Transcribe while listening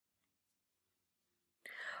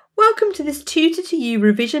Welcome to this Tutor to You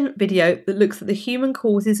revision video that looks at the human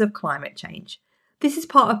causes of climate change. This is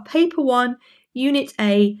part of Paper 1, Unit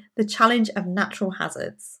A, the challenge of natural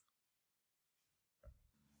hazards.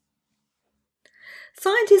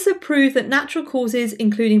 Scientists have proved that natural causes,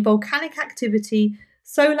 including volcanic activity,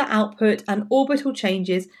 solar output and orbital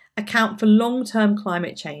changes, account for long-term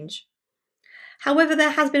climate change. However, there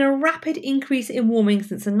has been a rapid increase in warming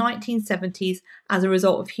since the 1970s as a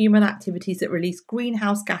result of human activities that release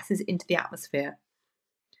greenhouse gases into the atmosphere.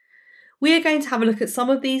 We are going to have a look at some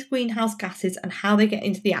of these greenhouse gases and how they get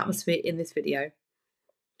into the atmosphere in this video.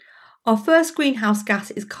 Our first greenhouse gas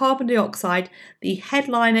is carbon dioxide, the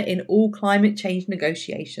headliner in all climate change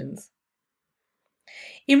negotiations.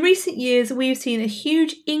 In recent years, we've seen a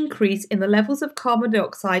huge increase in the levels of carbon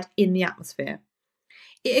dioxide in the atmosphere.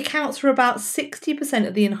 It accounts for about 60%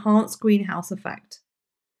 of the enhanced greenhouse effect.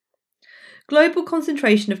 Global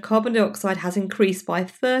concentration of carbon dioxide has increased by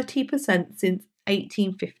 30% since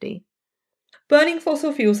 1850. Burning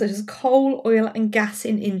fossil fuels such as coal, oil and gas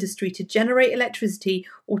in industry to generate electricity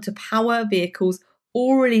or to power vehicles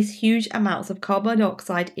all release huge amounts of carbon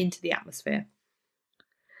dioxide into the atmosphere.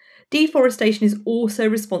 Deforestation is also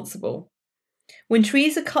responsible. When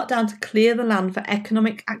trees are cut down to clear the land for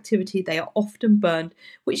economic activity, they are often burned,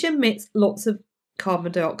 which emits lots of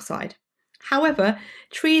carbon dioxide. However,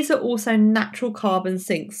 trees are also natural carbon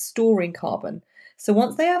sinks storing carbon. So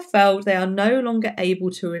once they are felled, they are no longer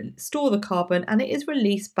able to store the carbon and it is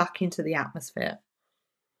released back into the atmosphere.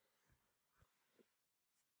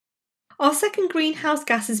 Our second greenhouse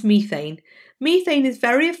gas is methane. Methane is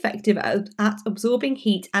very effective at absorbing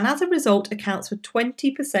heat and as a result accounts for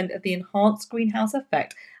 20% of the enhanced greenhouse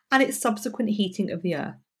effect and its subsequent heating of the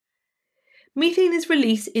Earth. Methane is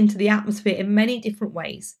released into the atmosphere in many different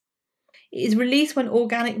ways. It is released when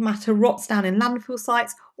organic matter rots down in landfill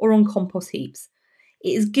sites or on compost heaps.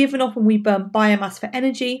 It is given off when we burn biomass for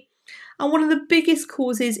energy, and one of the biggest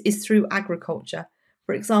causes is through agriculture.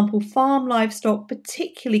 For example, farm livestock,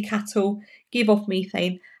 particularly cattle, give off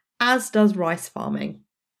methane, as does rice farming.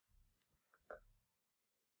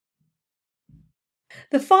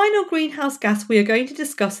 The final greenhouse gas we are going to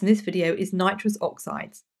discuss in this video is nitrous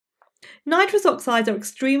oxides. Nitrous oxides are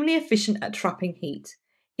extremely efficient at trapping heat.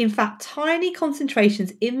 In fact, tiny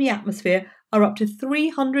concentrations in the atmosphere are up to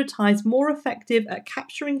 300 times more effective at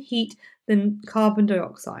capturing heat than carbon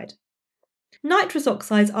dioxide. Nitrous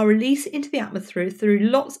oxides are released into the atmosphere through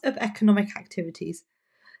lots of economic activities,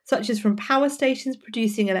 such as from power stations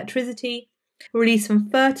producing electricity, released from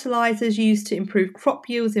fertilisers used to improve crop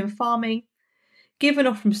yields in farming, given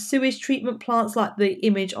off from sewage treatment plants like the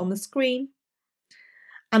image on the screen,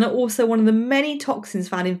 and are also one of the many toxins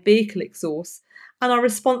found in vehicle exhausts and are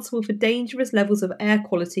responsible for dangerous levels of air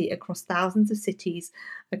quality across thousands of cities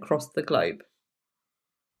across the globe.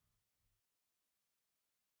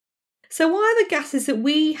 So why are the gases that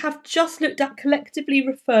we have just looked at collectively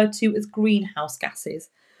referred to as greenhouse gases?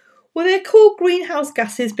 Well, they're called greenhouse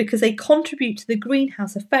gases because they contribute to the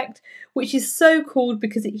greenhouse effect, which is so called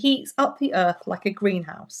because it heats up the Earth like a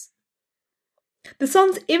greenhouse. The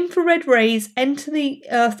sun's infrared rays enter the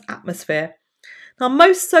Earth's atmosphere. Now,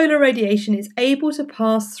 most solar radiation is able to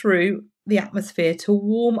pass through the atmosphere to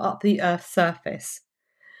warm up the Earth's surface.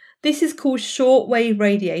 This is called shortwave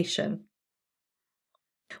radiation.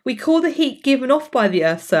 We call the heat given off by the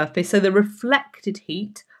Earth's surface, so the reflected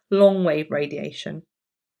heat, long-wave radiation.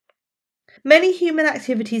 Many human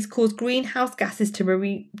activities cause greenhouse gases to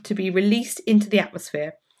be released into the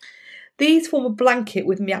atmosphere. These form a blanket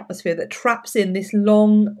within the atmosphere that traps in this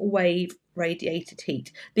long-wave radiated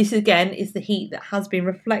heat. This again is the heat that has been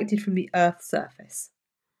reflected from the Earth's surface.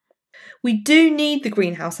 We do need the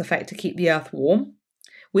greenhouse effect to keep the Earth warm.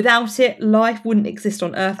 Without it, life wouldn't exist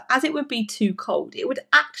on Earth as it would be too cold. It would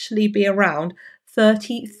actually be around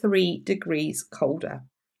 33 degrees colder.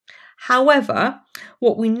 However,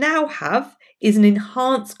 what we now have is an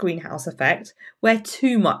enhanced greenhouse effect where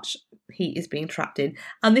too much heat is being trapped in,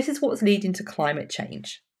 and this is what's leading to climate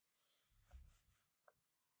change.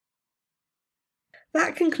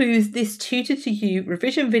 That concludes this Tutor to You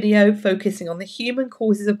revision video focusing on the human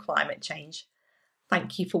causes of climate change.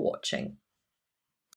 Thank you for watching.